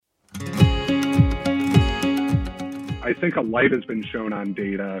I think a light has been shown on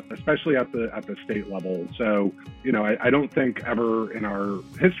data, especially at the state level. So, I don't think ever in our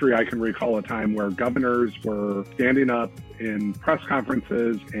history I can recall a time where governors were standing up in press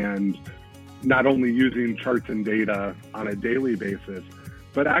conferences and not only using charts and data on a daily basis,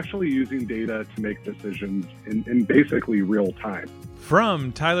 but actually using data to make decisions in basically real time.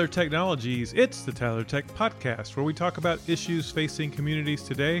 From Tyler Technologies, it's the Tyler Tech Podcast, where we talk about issues facing communities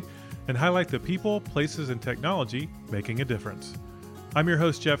today and highlight the people, places, and technology making a difference. I'm your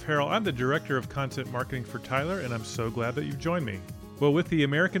host, Jeff Harrell. I'm the Director of Content Marketing for Tyler, and I'm so glad that you've joined me. Well, with the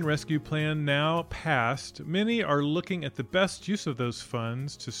American Rescue Plan now passed, many are looking at the best use of those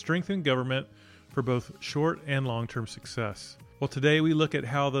funds to strengthen government for both short and long-term success. Well, today we look at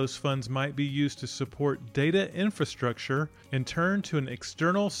how those funds might be used to support data infrastructure and turn to an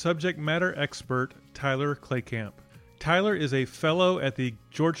external subject matter expert, Tyler Claycamp. Tyler is a fellow at the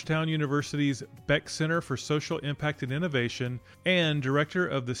Georgetown University's Beck Center for Social Impact and Innovation and director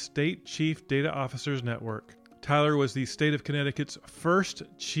of the State Chief Data Officers Network. Tyler was the state of Connecticut's first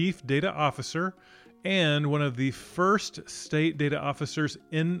chief data officer and one of the first state data officers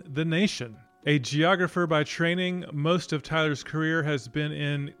in the nation. A geographer by training, most of Tyler's career has been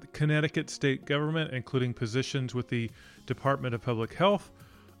in Connecticut state government, including positions with the Department of Public Health,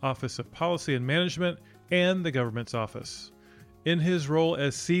 Office of Policy and Management, and the Government's Office. In his role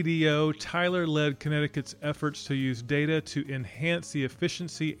as CDO, Tyler led Connecticut's efforts to use data to enhance the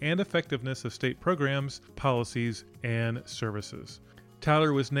efficiency and effectiveness of state programs, policies, and services.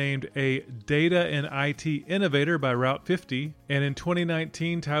 Tyler was named a Data and IT Innovator by Route 50, and in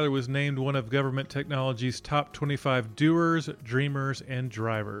 2019, Tyler was named one of government technology's top 25 doers, dreamers, and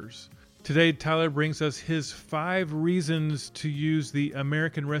drivers. Today, Tyler brings us his 5 reasons to use the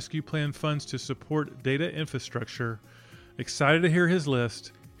American Rescue Plan funds to support data infrastructure. Excited to hear his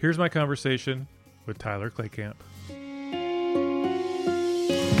list. Here's my conversation with Tyler Claycamp.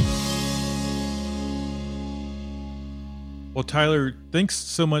 Well, Tyler, thanks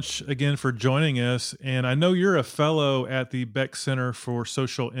so much again for joining us. And I know you're a fellow at the Beck Center for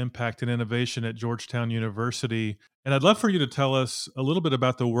Social Impact and Innovation at Georgetown University. And I'd love for you to tell us a little bit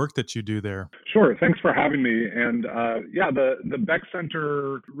about the work that you do there. Sure. Thanks for having me. And the Beck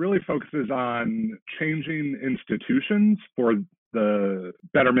Center really focuses on changing institutions for the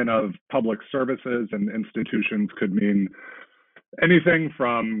betterment of public services, and institutions could mean anything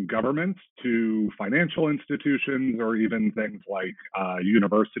from government to financial institutions or even things like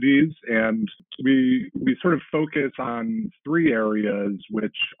universities. And we sort of focus on 3 areas,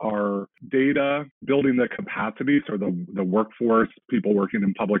 which are data, building the capacity, so the workforce, people working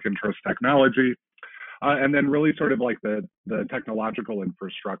in public interest technology, and then really sort of like the technological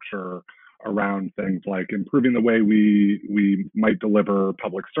infrastructure around things like improving the way we might deliver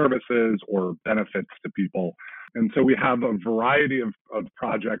public services or benefits to people. And so we have a variety of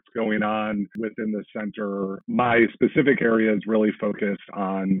projects going on within the center. My specific area is really focused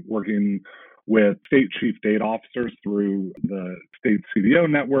on working with state chief data officers through the state CDO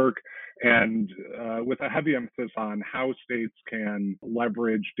network, and with a heavy emphasis on how states can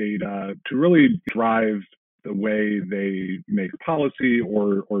leverage data to really drive the way they make policy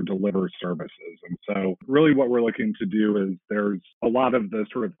or deliver services. And so really what we're looking to do is there's a lot of the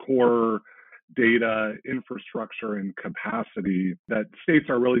sort of core data infrastructure and capacity that states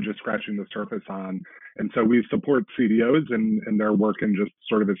are really just scratching the surface on. And so we support CDOs and their work in just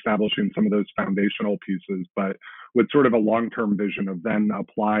sort of establishing some of those foundational pieces, but with sort of a long-term vision of then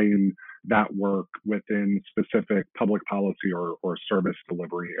applying that work within specific public policy or service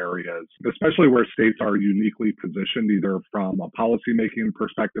delivery areas, especially where states are uniquely positioned, either from a policymaking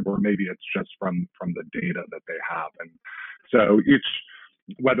perspective or maybe it's just from the data that they have. And so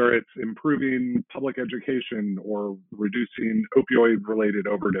whether it's improving public education or reducing opioid-related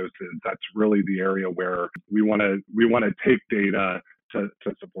overdoses, that's really the area where we want to take data to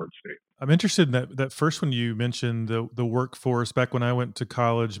support states. I'm interested in that first one you mentioned, the workforce. Back when I went to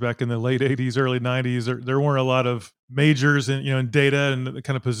college, back in the late 80s, early 90s, there weren't a lot of majors in data and the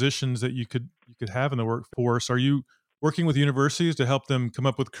kind of positions that you could have in the workforce. Are you working with universities to help them come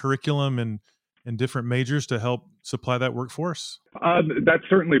up with curriculum and different majors to help supply that workforce? That's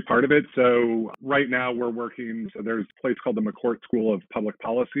certainly part of it. So right now there's a place called the McCourt School of Public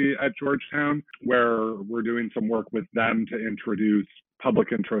Policy at Georgetown, where we're doing some work with them to introduce public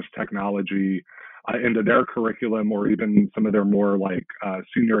interest technology into their curriculum, or even some of their more like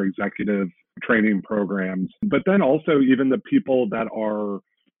senior executive training programs. But then also even the people that are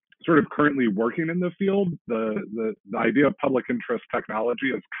sort of currently working in the field, the idea of public interest technology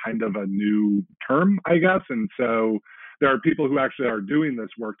is kind of a new term, I guess. And so there are people who actually are doing this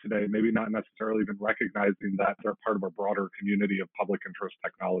work today, maybe not necessarily even recognizing that they're part of a broader community of public interest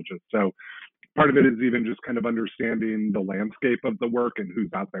technologists. So part of it is even just kind of understanding the landscape of the work and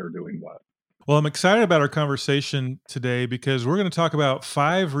who's out there doing what. Well, I'm excited about our conversation today because we're going to talk about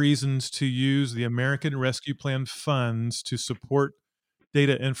 5 reasons to use the American Rescue Plan funds to support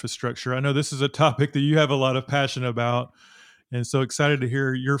data infrastructure. I know this is a topic that you have a lot of passion about, and so excited to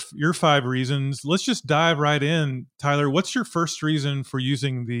hear your 5 reasons. Let's just dive right in. Tyler, what's your first reason for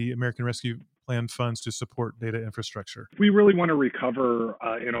using the American Rescue Plan funds to support data infrastructure? We really want to recover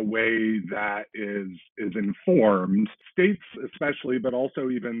in a way that is informed. States especially, but also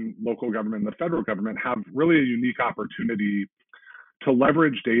even local government and the federal government have really a unique opportunity to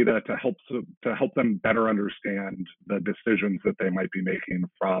leverage data to help them better understand the decisions that they might be making,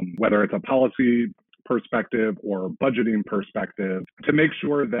 from whether it's a policy perspective or budgeting perspective, to make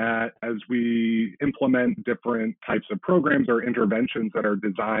sure that as we implement different types of programs or interventions that are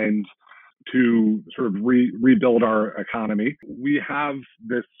designed to sort of rebuild our economy, we have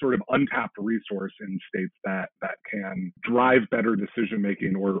this sort of untapped resource in states that can drive better decision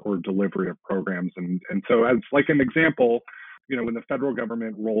making or delivery of programs. And so, as like an example, when the federal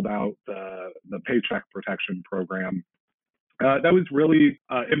government rolled out the Paycheck Protection Program, that was really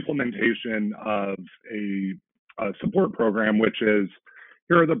implementation of a support program, which is,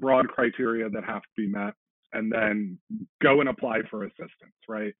 here are the broad criteria that have to be met, and then go and apply for assistance,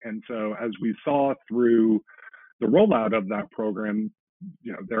 right? And so as we saw through the rollout of that program,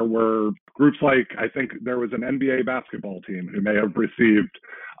 there were groups like, I think there was an NBA basketball team who may have received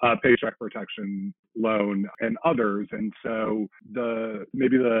a paycheck protection loan, and others. And so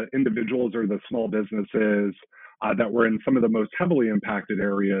maybe the individuals or the small businesses that were in some of the most heavily impacted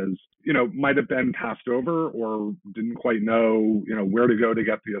areas, might have been passed over or didn't quite know, where to go to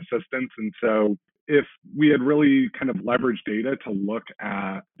get the assistance. And so if we had really kind of leveraged data to look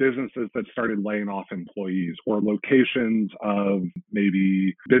at businesses that started laying off employees, or locations of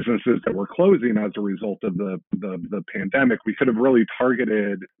maybe businesses that were closing as a result of the pandemic, we could have really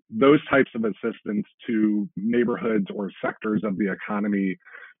targeted those types of assistance to neighborhoods or sectors of the economy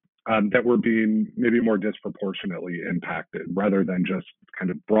that were being maybe more disproportionately impacted, rather than just kind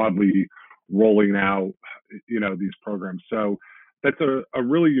of broadly rolling out, these programs. So that's a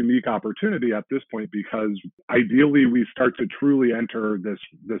really unique opportunity at this point, because ideally we start to truly enter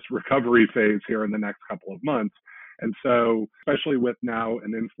this recovery phase here in the next couple of months. And so, especially with now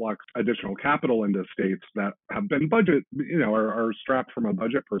an influx additional capital into states that have been budget, are strapped from a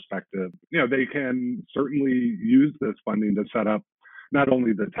budget perspective, they can certainly use this funding to set up not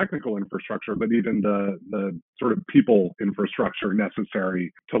only the technical infrastructure, but even the sort of people infrastructure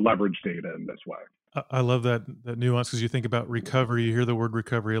necessary to leverage data in this way. I love that nuance, because you think about recovery, you hear the word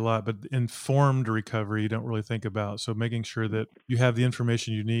recovery a lot, but informed recovery you don't really think about. So making sure that you have the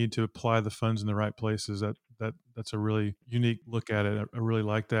information you need to apply the funds in the right places, that's a really unique look at it. I really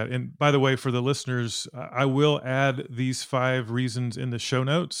like that. And by the way, for the listeners, I will add these 5 reasons in the show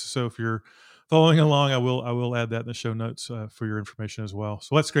notes. So if you're following along, I will add that in the show notes for your information as well.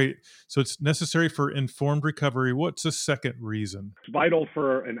 So that's great. So it's necessary for informed recovery. What's the second reason? It's vital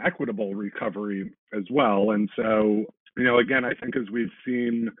for an equitable recovery as well. And so, again, I think as we've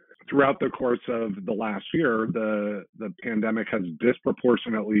seen throughout the course of the last year, the pandemic has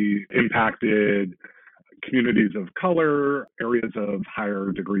disproportionately impacted communities of color, areas of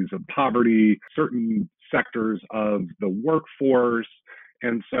higher degrees of poverty, certain sectors of the workforce.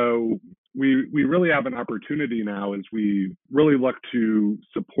 And so we really have an opportunity now, as we really look to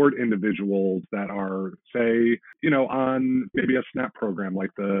support individuals that are, say, on maybe a SNAP program like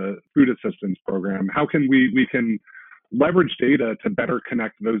the food assistance program. How can we can leverage data to better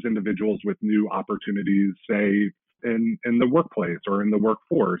connect those individuals with new opportunities, say, in the workplace or in the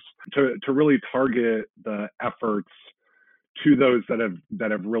workforce, to really target the efforts to those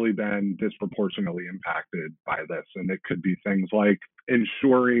that have really been disproportionately impacted by this. And it could be things like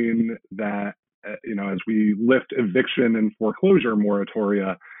ensuring that, as we lift eviction and foreclosure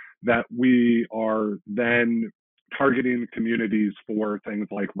moratoria, that we are then targeting communities for things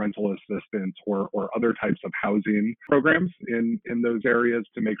like rental assistance or other types of housing programs in those areas,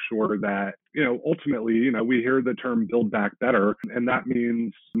 to make sure that, ultimately, we hear the term build back better. And that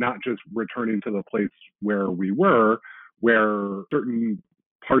means not just returning to the place where we were, where certain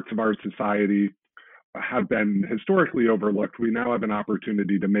parts of our society have been historically overlooked. We now have an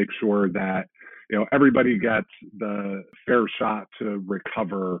opportunity to make sure that, everybody gets the fair shot to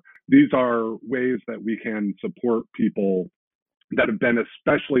recover. These are ways that we can support people that have been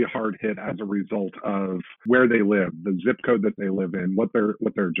especially hard hit as a result of where they live, the zip code that they live in, what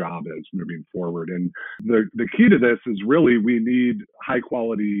their job is moving forward. And the key to this is really we need high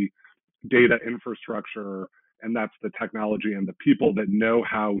quality data infrastructure, and that's the technology and the people that know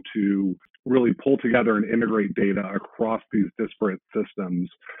how to really pull together and integrate data across these disparate systems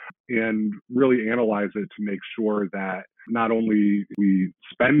and really analyze it to make sure that not only we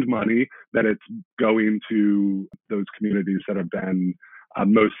spend money, that it's going to those communities that have been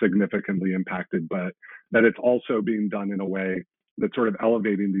most significantly impacted, but that it's also being done in a way that's sort of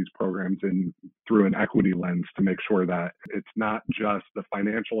elevating these programs in through an equity lens to make sure that it's not just the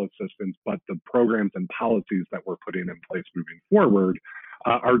financial assistance, but the programs and policies that we're putting in place moving forward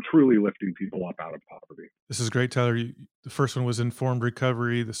are truly lifting people up out of poverty. This is great, Tyler. The first one was informed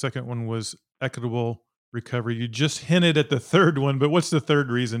recovery. The second one was equitable recovery. You just hinted at the third one, but what's the third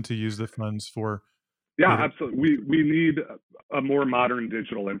reason to use the funds for? Yeah, absolutely. We need a more modern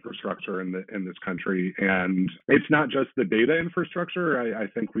digital infrastructure in this country, and it's not just the data infrastructure. I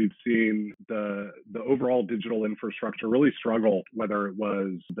think we've seen the overall digital infrastructure really struggle, whether it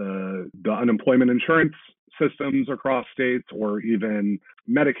was the unemployment insurance systems across states or even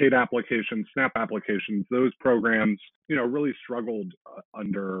Medicaid applications, SNAP applications. Those programs, really struggled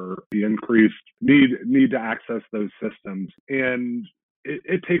under the increased need to access those systems. And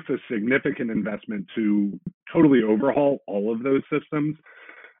it takes a significant investment to totally overhaul all of those systems.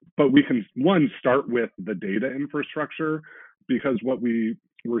 But we can, one, start with the data infrastructure, because what we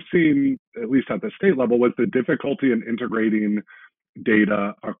were seeing, at least at the state level, was the difficulty in integrating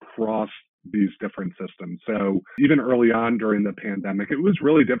data across these different systems. So even early on during the pandemic, it was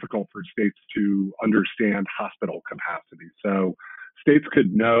really difficult for states to understand hospital capacity. So states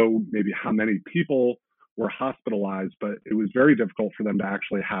could know maybe how many people were hospitalized, but it was very difficult for them to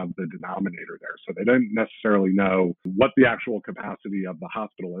actually have the denominator there. So they didn't necessarily know what the actual capacity of the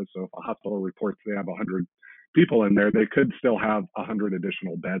hospital is. So if a hospital reports they have 100 people in there, they could still have 100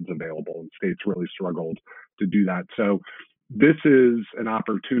 additional beds available, and states really struggled to do that. So this is an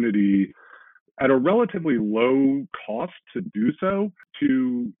opportunity at a relatively low cost to do so,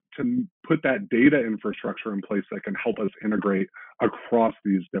 to put that data infrastructure in place that can help us integrate across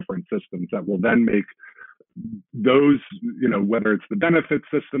these different systems that will then make those, whether it's the benefit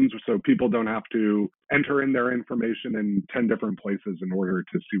systems, so people don't have to enter in their information in 10 different places in order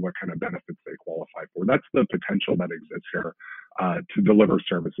to see what kind of benefits they qualify for. That's the potential that exists here to deliver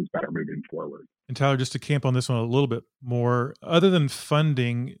services better moving forward. And Tyler, just to camp on this one a little bit more, other than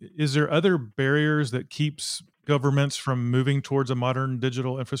funding, is there other barriers that keeps governments from moving towards a modern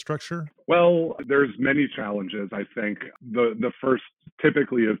digital infrastructure? Well, there's many challenges. I think the first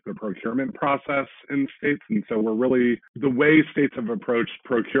typically is the procurement process in states. And so the way states have approached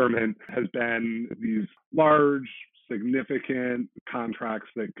procurement has been these large, significant contracts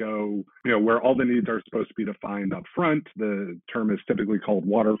that go, where all the needs are supposed to be defined up front. The term is typically called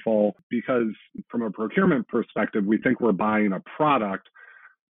waterfall, because from a procurement perspective, we think we're buying a product,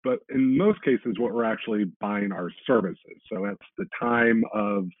 but in most cases, what we're actually buying are services. So it's the time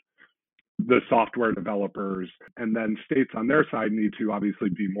of the software developers, and then states on their side need to obviously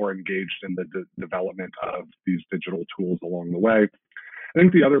be more engaged in the development of these digital tools along the way. I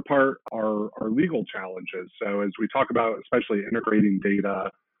think the other part are legal challenges. So as we talk about, especially integrating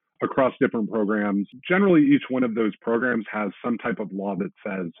data across different programs, generally each one of those programs has some type of law that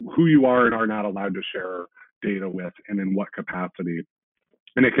says who you are and are not allowed to share data with and in what capacity.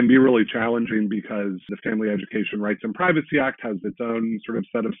 And it can be really challenging because the Family Education Rights and Privacy Act has its own sort of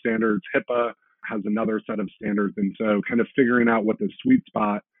set of standards. HIPAA has another set of standards. And so kind of figuring out what the sweet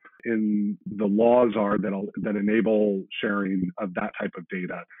spot in the laws are that enable sharing of that type of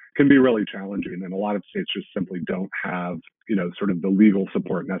data can be really challenging. And a lot of states just simply don't have, sort of the legal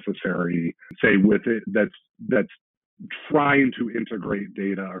support necessary, say, with it that's trying to integrate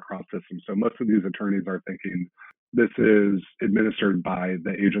data across systems. So most of these attorneys are thinking, this is administered by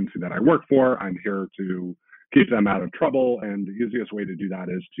the agency that I work for. I'm here to keep them out of trouble. And the easiest way to do that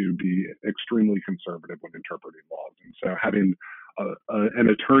is to be extremely conservative when interpreting laws. And so having an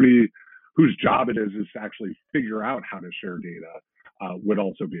attorney whose job it is to actually figure out how to share data would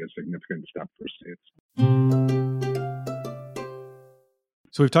also be a significant step for states.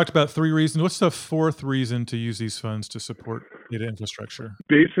 So we've talked about 3 reasons. What's the 4th reason to use these funds to support data infrastructure?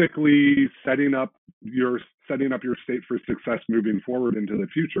 Basically, setting up your state for success moving forward into the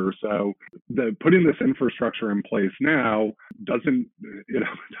future. So putting this infrastructure in place now doesn't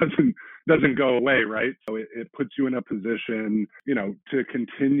doesn't go away, right? So it puts you in a position, to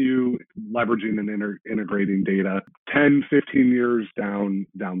continue leveraging and integrating data 10, 15 years down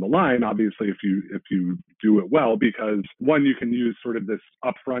the line, obviously, if you do it well, because one, you can use sort of this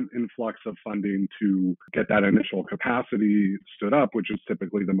upfront influx of funding to get that initial capacity stood up, which is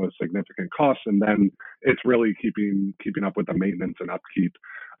typically the most significant cost. And then it's really keeping up with the maintenance and upkeep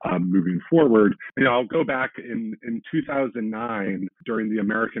moving forward. I'll go back in 2009 during the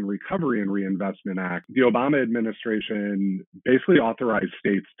American Recovery and Reinvestment Act. The Obama administration basically authorized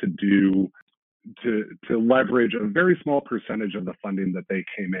states to leverage a very small percentage of the funding that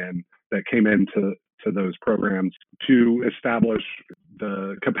came into those programs to establish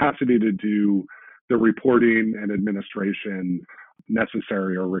the capacity to do the reporting and administration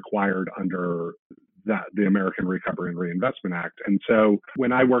necessary or required under the American Recovery and Reinvestment Act. And so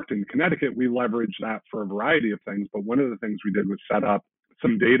when I worked in Connecticut, we leveraged that for a variety of things. But one of the things we did was set up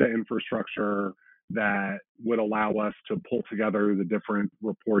some data infrastructure that would allow us to pull together the different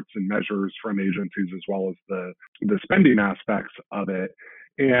reports and measures from agencies, as well as the spending aspects of it.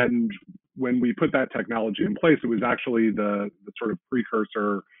 And when we put that technology in place, it was actually the sort of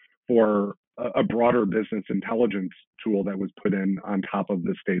precursor for a broader business intelligence tool that was put in on top of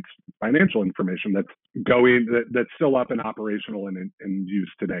the state's financial information that's still up and operational and in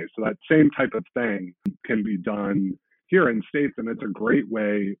use today. So that same type of thing can be done here in states, and it's a great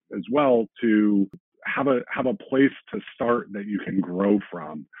way as well to have a place to start that you can grow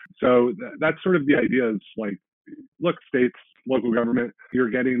from. So that's sort of the idea. Is like, look, states, local government, you're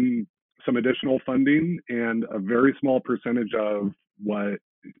getting some additional funding, and a very small percentage of what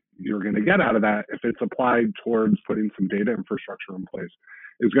you're going to get out of that, if it's applied towards putting some data infrastructure in place,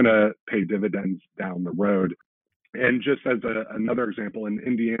 is going to pay dividends down the road. And just as another example, in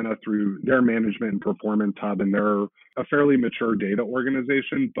Indiana, through their management and performance hub, and they're a fairly mature data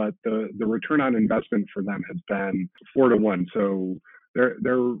organization, but the return on investment for them has been 4 to 1. So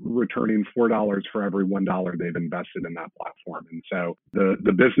they're returning $4 for every $1 they've invested in that platform. And so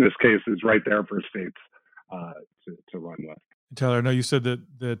the business case is right there for states to run with. Tyler, I know you said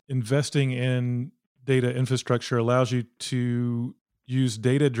that investing in data infrastructure allows you to use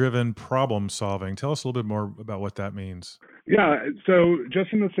data-driven problem solving. Tell us a little bit more about what that means. Yeah, so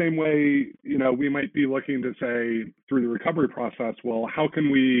just in the same way, we might be looking to say through the recovery process, well, how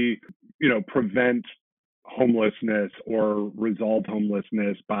can we, prevent homelessness or resolve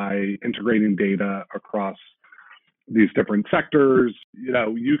homelessness by integrating data across these different sectors?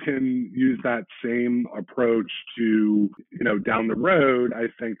 You can use that same approach to, down the road, I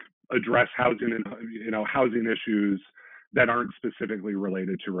think, address housing and, housing issues that aren't specifically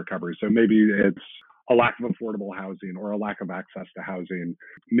related to recovery. So maybe it's a lack of affordable housing or a lack of access to housing.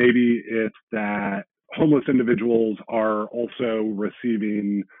 Maybe it's that homeless individuals are also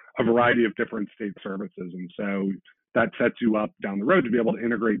receiving a variety of different state services. And so that sets you up down the road to be able to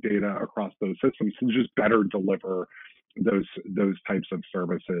integrate data across those systems to just better deliver those types of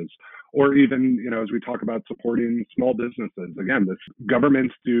services. Or even, as we talk about supporting small businesses, again,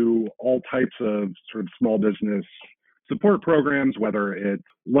 governments do all types of sort of small business support programs, whether it's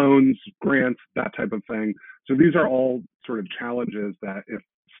loans, grants, that type of thing. So these are all sort of challenges that if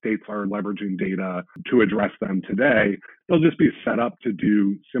states are leveraging data to address them today, they'll just be set up to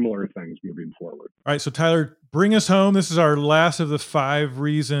do similar things moving forward. All right, so Tyler, bring us home. This is our last of the 5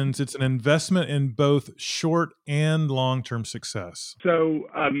 reasons. It's an investment in both short and long-term success. So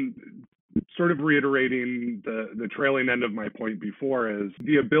sort of reiterating the trailing end of my point before, is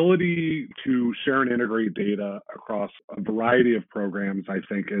the ability to share and integrate data across a variety of programs, I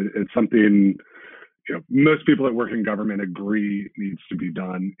think, is something most people that work in government agree needs to be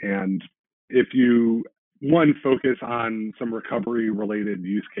done. And if you, one, focus on some recovery-related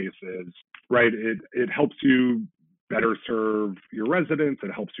use cases, right, it helps you better serve your residents.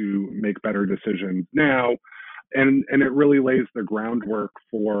 It helps you make better decisions now. And it really lays the groundwork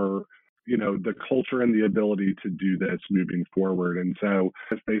for the culture and the ability to do this moving forward. And so,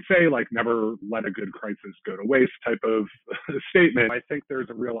 as they say, like, never let a good crisis go to waste type of statement, I think there's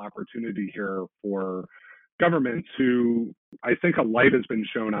a real opportunity here for governments who, I think a light has been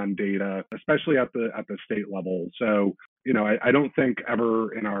shown on data, especially at the state level. So, I don't think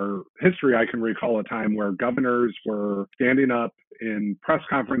ever in our history I can recall a time where governors were standing up in press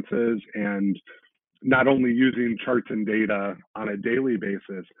conferences and not only using charts and data on a daily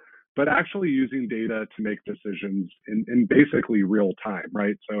basis, but actually using data to make decisions in basically real time,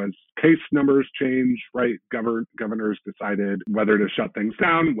 right? So as case numbers change, right, governors decided whether to shut things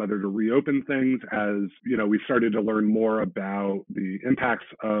down, whether to reopen things. As we started to learn more about the impacts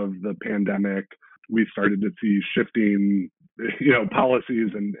of the pandemic, we started to see shifting policies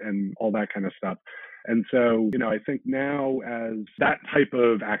and all that kind of stuff. And so, I think now as that type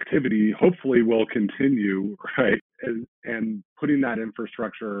of activity hopefully will continue, right, and putting that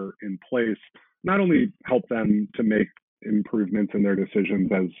infrastructure in place not only help them to make improvements in their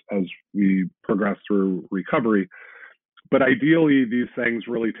decisions as we progress through recovery, but ideally these things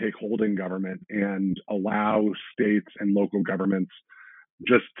really take hold in government and allow states and local governments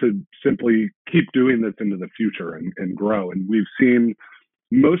just to simply keep doing this into the future and grow. And we've seen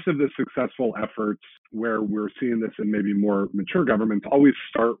most of the successful efforts where we're seeing this in maybe more mature governments always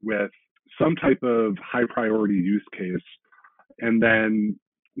start with some type of high priority use case. And then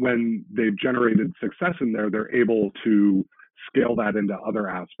when they've generated success in there, they're able to scale that into other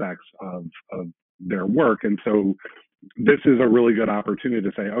aspects of their work. And so this is a really good opportunity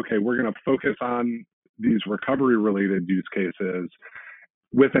to say, okay, we're going to focus on these recovery related use cases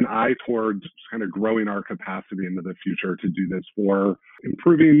with an eye towards kind of growing our capacity into the future to do this for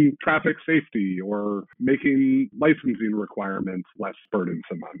improving traffic safety or making licensing requirements less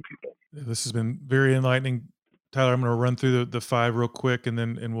burdensome on people. This has been very enlightening. Tyler, I'm going to run through the 5 real quick,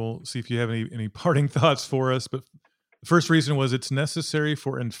 and we'll see if you have any parting thoughts for us. But the first reason was it's necessary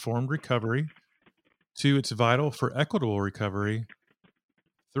for informed recovery. 2, it's vital for equitable recovery.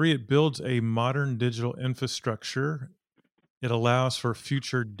 3, it builds a modern digital infrastructure. It allows for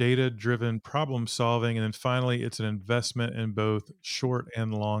future data-driven problem solving. And then finally, it's an investment in both short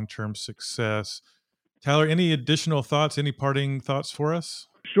and long-term success. Tyler, any additional thoughts, any parting thoughts for us?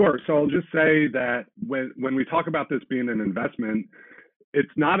 Sure. So I'll just say that when we talk about this being an investment, it's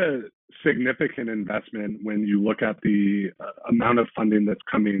not a significant investment when you look at the amount of funding that's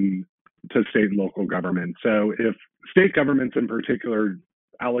coming to state and local government. So if state governments in particular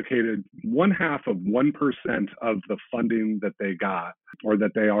allocated 0.5% of the funding that they got or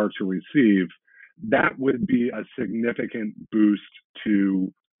that they are to receive, that would be a significant boost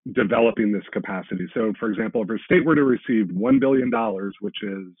to developing this capacity. So for example, if a state were to receive $1 billion, which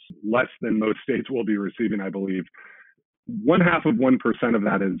is less than most states will be receiving, I believe, 0.5% of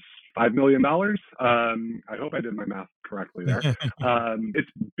that is $5 million. I hope I did my math correctly there. It's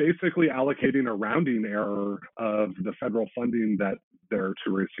basically allocating a rounding error of the federal funding that they're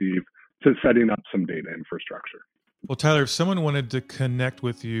to receive to setting up some data infrastructure. Well, Tyler, if someone wanted to connect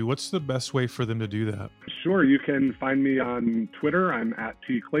with you, what's the best way for them to do that? Sure. You can find me on Twitter. I'm at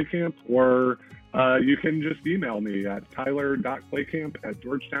 @TClaycamp, or you can just email me at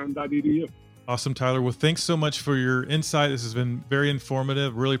tyler.claycamp@georgetown.edu. Awesome, Tyler. Well, thanks so much for your insight. This has been very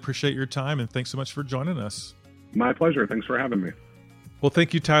informative. Really appreciate your time, and thanks so much for joining us. My pleasure. Thanks for having me. Well,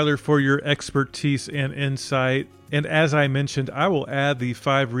 thank you, Tyler, for your expertise and insight. And as I mentioned, I will add the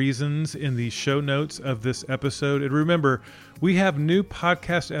 5 reasons in the show notes of this episode. And remember, we have new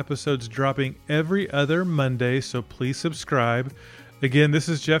podcast episodes dropping every other Monday, so please subscribe. Again, this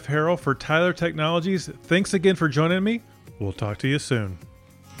is Jeff Harrell for Tyler Technologies. Thanks again for joining me. We'll talk to you soon.